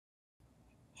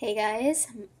Hey guys,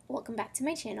 welcome back to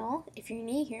my channel. If you're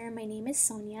new here, my name is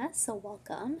Sonia, so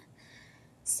welcome.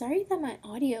 Sorry that my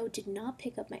audio did not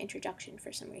pick up my introduction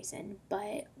for some reason,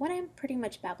 but what I'm pretty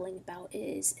much babbling about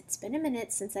is it's been a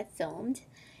minute since I filmed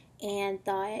and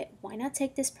thought why not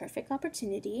take this perfect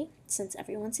opportunity since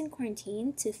everyone's in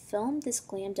quarantine to film this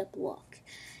glammed up look.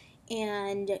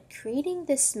 And creating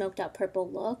this smoked out purple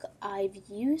look, I've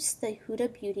used the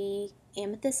Huda Beauty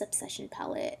Amethyst Obsession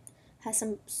palette. Has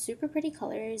some super pretty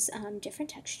colors,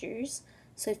 different textures.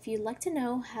 So if you'd like to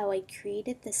know how I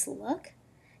created this look,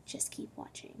 just keep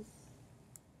watching.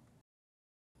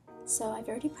 So I've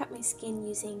already prepped my skin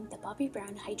using the Bobbi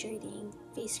Brown Hydrating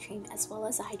face cream as well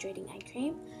as a hydrating eye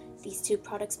cream. These two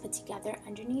products put together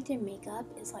underneath your makeup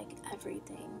is like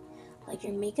everything. Like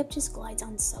your makeup just glides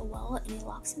on so well and it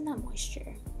locks in that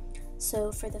moisture.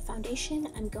 So for the foundation,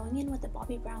 I'm going in with the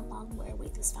Bobbi Brown Longwear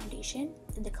Weightless Foundation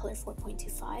in the color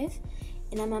 4.25,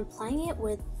 and I'm applying it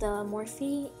with the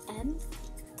Morphe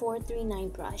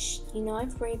M439 brush. You know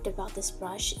I've raved about this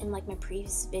brush in like my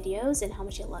previous videos and how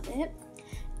much I love it.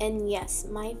 And yes,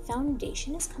 my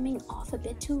foundation is coming off a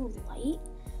bit too light.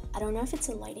 I don't know if it's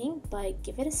a lighting, but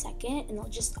give it a second and it'll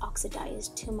just oxidize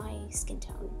to my skin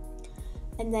tone.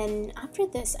 And then after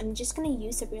this, I'm just going to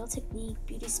use a Real Technique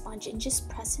beauty sponge and just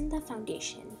press in the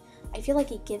foundation. I feel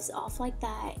like it gives off like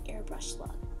that airbrush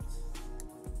look.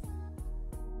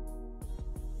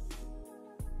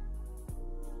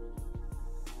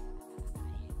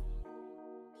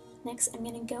 Next, I'm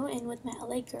going to go in with my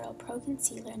LA Girl Pro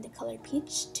Concealer in the color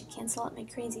Peach to cancel out my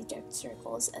crazy dark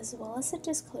circles as well as the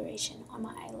discoloration on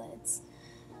my eyelids.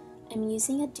 I'm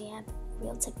using a damp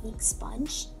Real Technique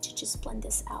sponge to just blend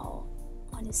this out.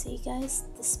 Honestly, guys,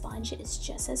 the sponge is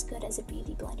just as good as a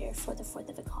beauty blender for the fourth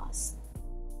of the cost.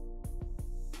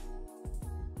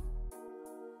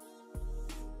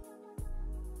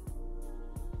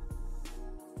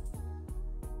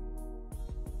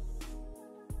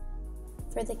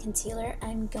 For the concealer,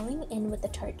 I'm going in with the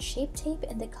Tart Shape Tape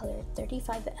in the color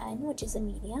 35N, which is a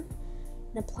medium,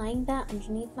 and applying that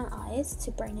underneath my eyes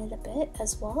to brighten it a bit,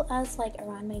 as well as like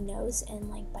around my nose and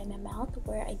like by my mouth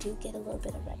where I do get a little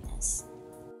bit of redness.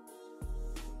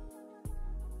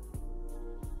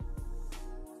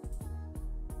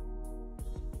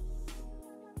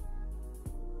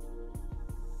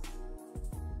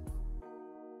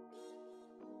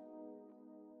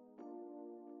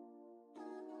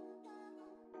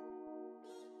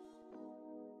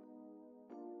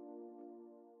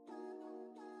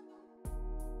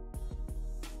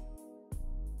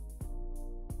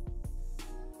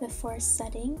 Before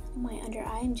setting my under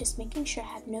eye, I'm just making sure I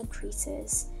have no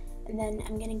creases. And then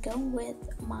I'm going to go with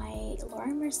my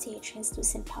Mercier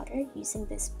translucent powder using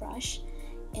this brush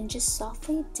and just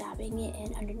softly dabbing it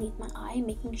in underneath my eye,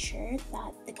 making sure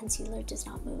that the concealer does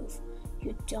not move.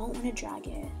 You don't want to drag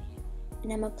it.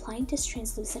 And I'm applying this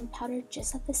translucent powder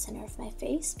just at the center of my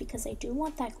face because I do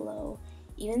want that glow,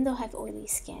 even though I have oily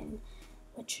skin,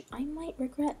 which I might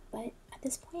regret, but at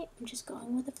this point, I'm just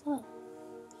going with the flow.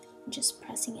 Just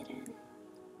pressing it in.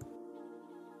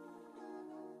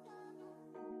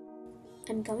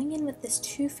 I'm going in with this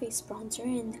Too Faced bronzer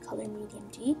in the color medium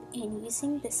deep and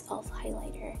using this e.l.f.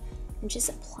 highlighter and just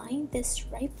applying this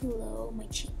right below my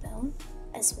cheekbone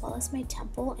as well as my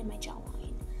temple and my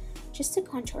jawline just to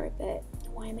contour a bit.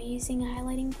 Why am I using a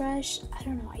highlighting brush? I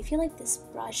don't know, I feel like this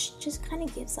brush just kind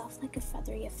of gives off like a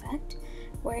feathery effect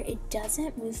where it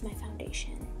doesn't move my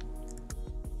foundation.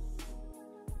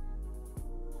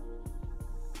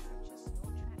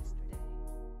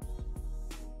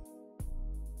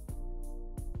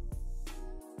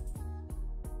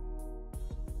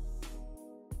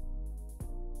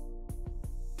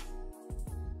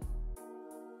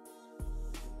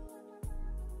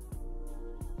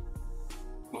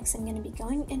 Next, I'm going to be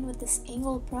going in with this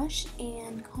angled brush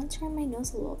and contouring my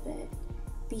nose a little bit.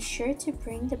 Be sure to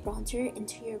bring the bronzer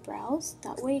into your brows,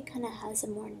 that way it kind of has a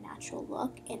more natural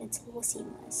look and it's a little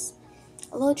seamless.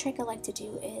 A little trick I like to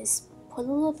do is put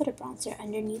a little bit of bronzer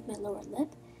underneath my lower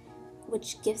lip,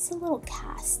 which gives a little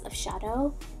cast of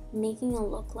shadow, making it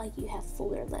look like you have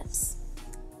fuller lips.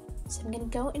 So I'm going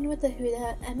to go in with the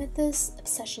Huda Amethyst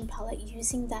Obsession palette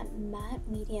using that matte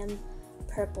medium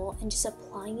purple and just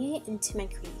applying it into my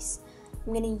crease.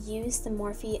 I'm going to use the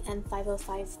Morphe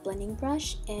M505 blending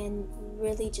brush and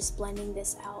really just blending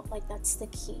this out. Like that's the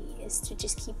key, is to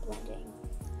just keep blending.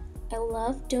 I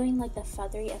love doing like the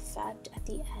feathery effect at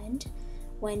the end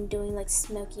when doing like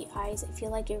smoky eyes. I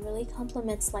feel like it really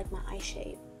complements like my eye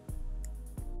shape.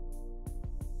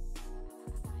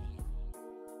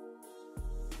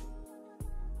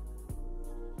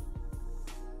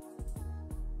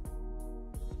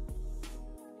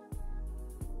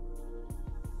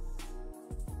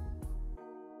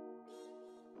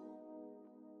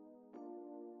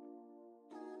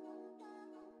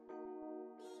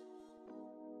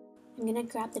 I'm gonna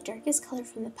grab the darkest color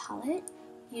from the palette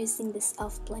using this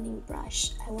e.l.f. blending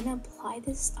brush. I want to apply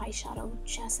this eyeshadow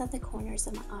just at the corners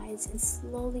of my eyes and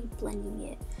slowly blending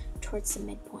it towards the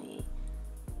midpoint.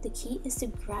 The key is to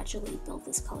gradually build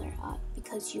this color up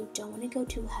because you don't want to go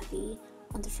too heavy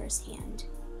on the first hand.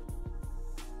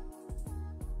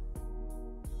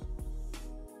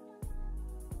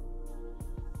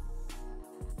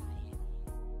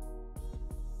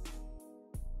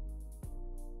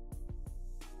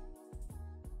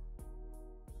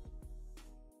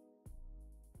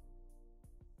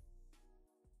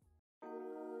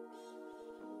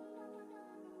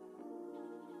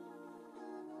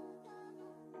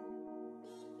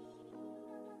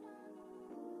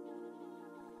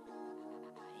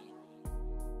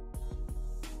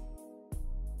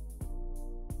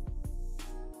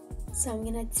 So I'm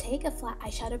going to take a flat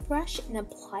eyeshadow brush and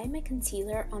apply my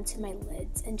concealer onto my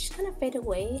lids and just kind of fade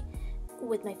away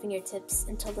with my fingertips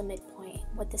until the midpoint.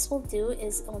 What this will do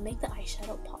is it will make the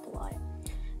eyeshadow pop a lot.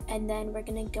 And then we're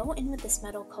going to go in with this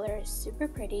metal color, super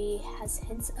pretty, has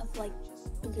hints of like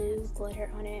blue glitter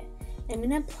on it. And I'm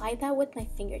going to apply that with my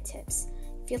fingertips.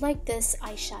 I feel like this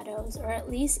eyeshadows, or at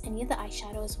least any of the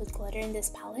eyeshadows with glitter in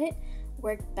this palette,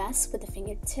 work best with the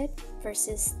fingertip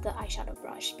versus the eyeshadow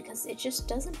brush because it just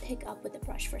doesn't pick up with the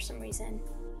brush for some reason.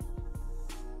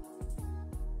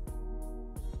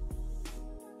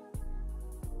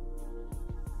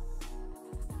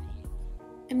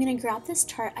 I'm going to grab this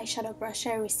Tart eyeshadow brush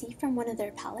I received from one of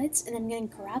their palettes, and I'm going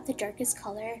to grab the darkest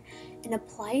color and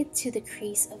apply it to the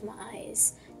crease of my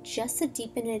eyes just to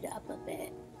deepen it up a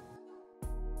bit.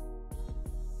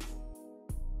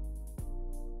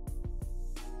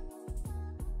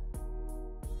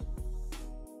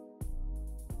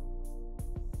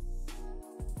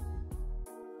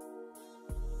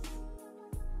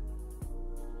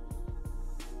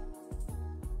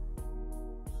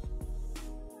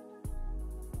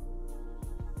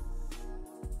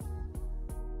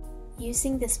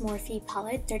 Using this Morphe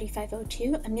palette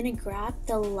 3502, I'm going to grab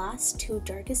the last two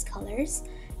darkest colors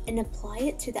and apply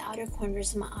it to the outer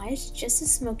corners of my eyes just to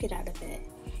smoke it out a bit.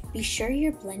 Be sure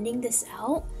you're blending this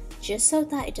out just so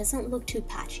that it doesn't look too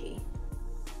patchy.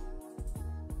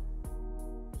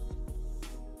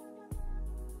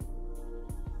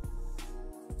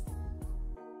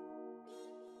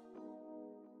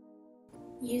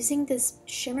 Using this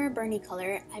shimmer burny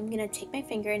color, I'm going to take my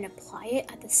finger and apply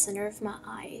it at the center of my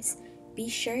eyes. Be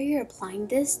sure you're applying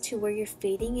this to where you're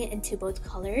fading it into both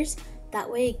colors, that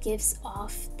way it gives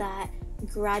off that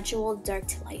gradual dark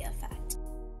to light effect.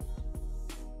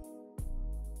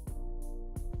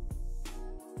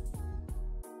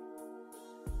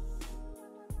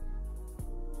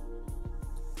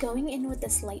 Going in with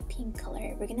this light pink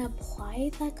color, we're going to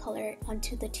apply that color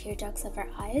onto the tear ducts of our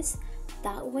eyes.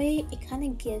 That way it kind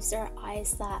of gives our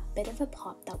eyes that bit of a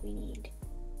pop that we need.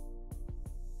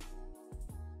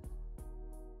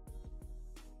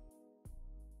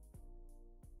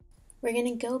 We're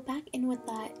going to go back in with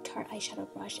that Tarte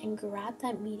eyeshadow brush and grab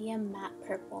that medium matte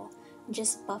purple and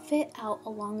just buff it out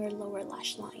along our lower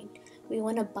lash line. We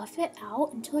want to buff it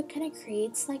out until it kind of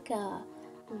creates like a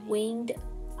winged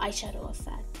eyeshadow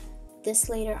effect. This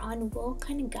later on will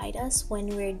kind of guide us when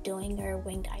we're doing our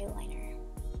winged eyeliner.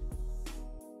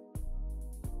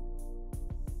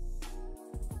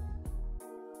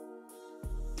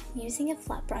 Using a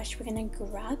flat brush, we're going to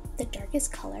grab the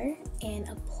darkest color and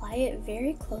apply it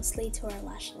very closely to our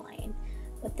lash line.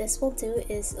 What this will do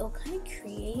is it'll kind of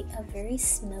create a very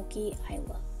smoky eye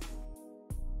look.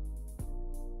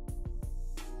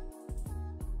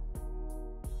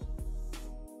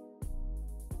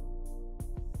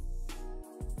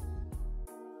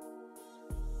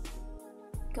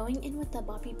 Going in with the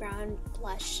Bobbi Brown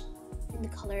blush in the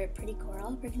color Pretty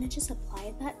Coral, we're going to just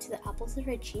apply that to the apples of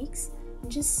our cheeks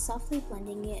and just softly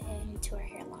blending it into our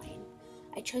hairline.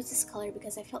 I chose this color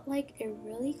because I felt like it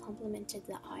really complemented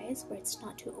the eyes where it's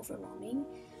not too overwhelming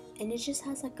and it just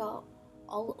has like a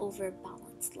all over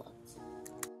balanced look.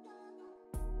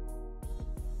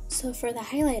 So for the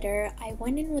highlighter, I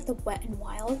went in with the Wet n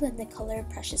Wild in the color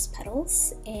Precious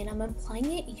Petals, and I'm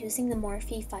applying it using the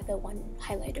Morphe 501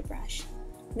 highlighter brush.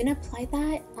 I'm going to apply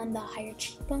that on the higher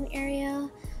cheekbone area,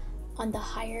 on the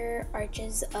higher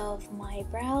arches of my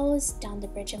brows, down the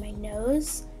bridge of my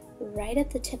nose, right at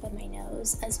the tip of my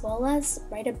nose, as well as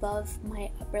right above my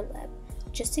upper lip,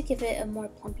 just to give it a more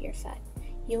plumpier effect.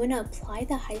 You want to apply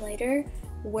the highlighter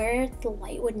where the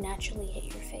light would naturally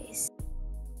hit your face.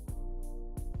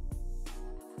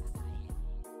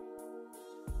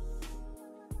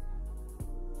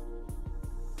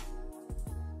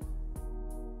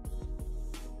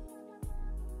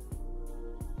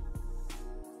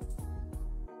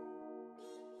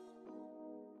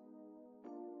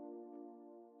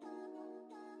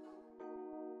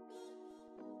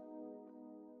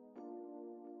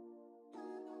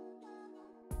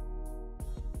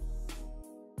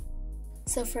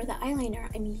 So for the eyeliner,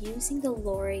 I'm using the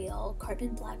L'Oreal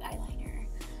Carbon Black eyeliner.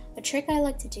 A trick I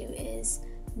like to do is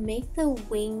make the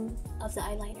wing of the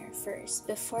eyeliner first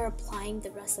before applying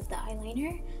the rest of the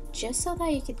eyeliner, just so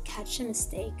that you could catch a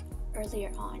mistake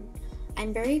earlier on.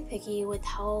 I'm very picky with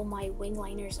how my wing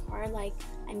liners are. Like,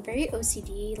 I'm very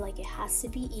OCD, like it has to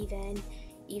be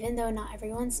even though not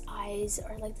everyone's eyes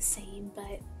are like the same,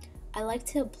 but I like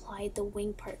to apply the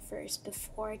wing part first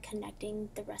before connecting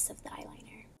the rest of the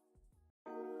eyeliner.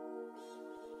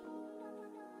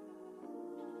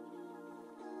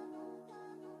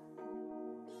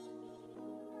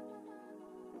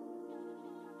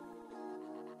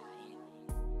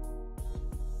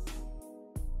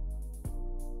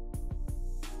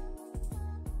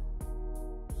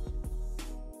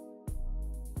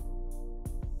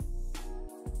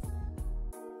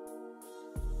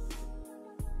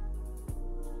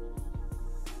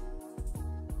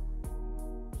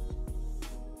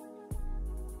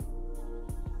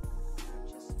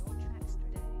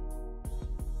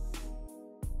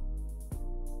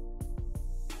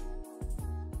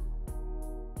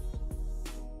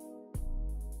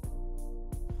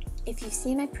 If you've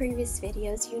seen my previous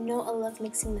videos, you know I love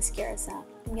mixing mascaras up.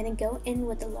 I'm going to go in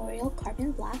with the L'Oreal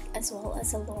Carbon Black as well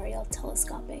as the L'Oreal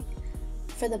Telescopic.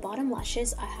 For the bottom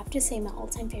lashes, I have to say my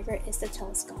all-time favorite is the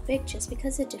Telescopic, just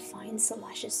because it defines the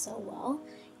lashes so well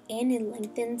and it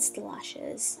lengthens the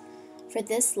lashes. For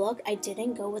this look, I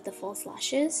didn't go with the false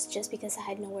lashes just because I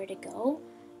had nowhere to go,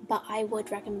 but I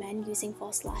would recommend using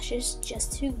false lashes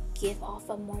just to give off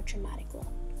a more dramatic look.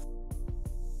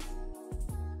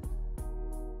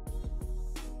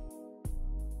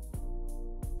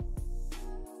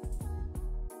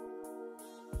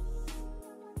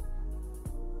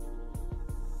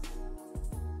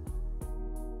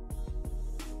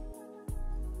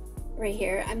 Right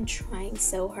here, I'm trying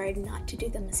so hard not to do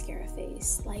the mascara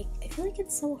face. Like, I feel like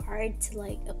it's so hard to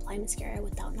like apply mascara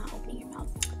without not opening your mouth.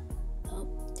 Oh,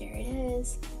 there it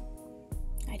is.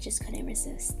 I just couldn't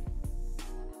resist.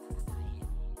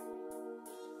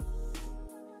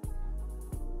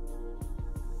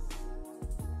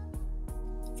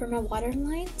 For my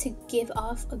waterline, to give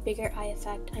off a bigger eye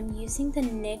effect, I'm using the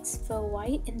NYX Faux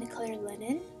White in the color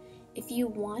Linen. If you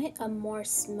want a more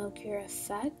smokier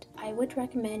effect, I would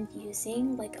recommend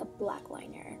using like a black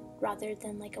liner rather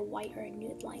than like a white or a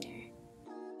nude liner.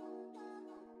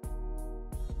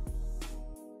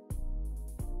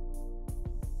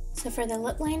 So for the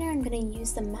lip liner, I'm going to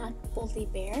use the matte Boldly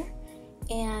Bare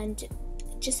and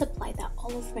just apply that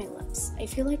all over my lips. I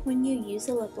feel like when you use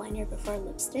a lip liner before a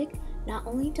lipstick, not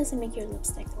only does it make your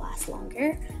lipstick last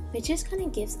longer, but it just kind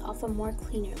of gives off a more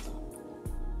cleaner look.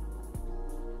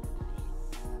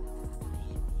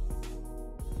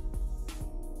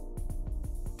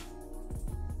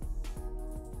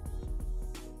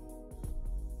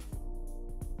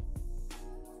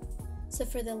 So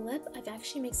for the lip, I've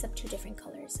actually mixed up two different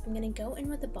colors. I'm going to go in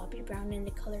with the Bobbi Brown in the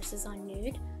color Sazan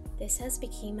Nude. This has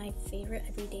become my favorite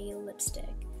everyday lipstick.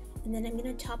 And then I'm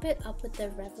going to top it up with the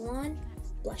Revlon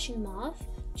Blushing Mauve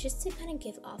just to kind of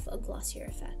give off a glossier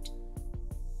effect.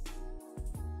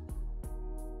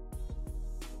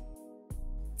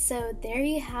 So there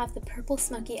you have the purple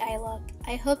smoky eye look.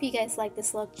 I hope you guys like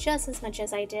this look just as much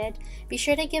as I did. Be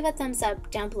sure to give a thumbs up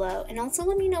down below and also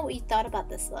let me know what you thought about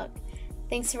this look.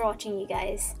 Thanks for watching, you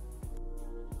guys.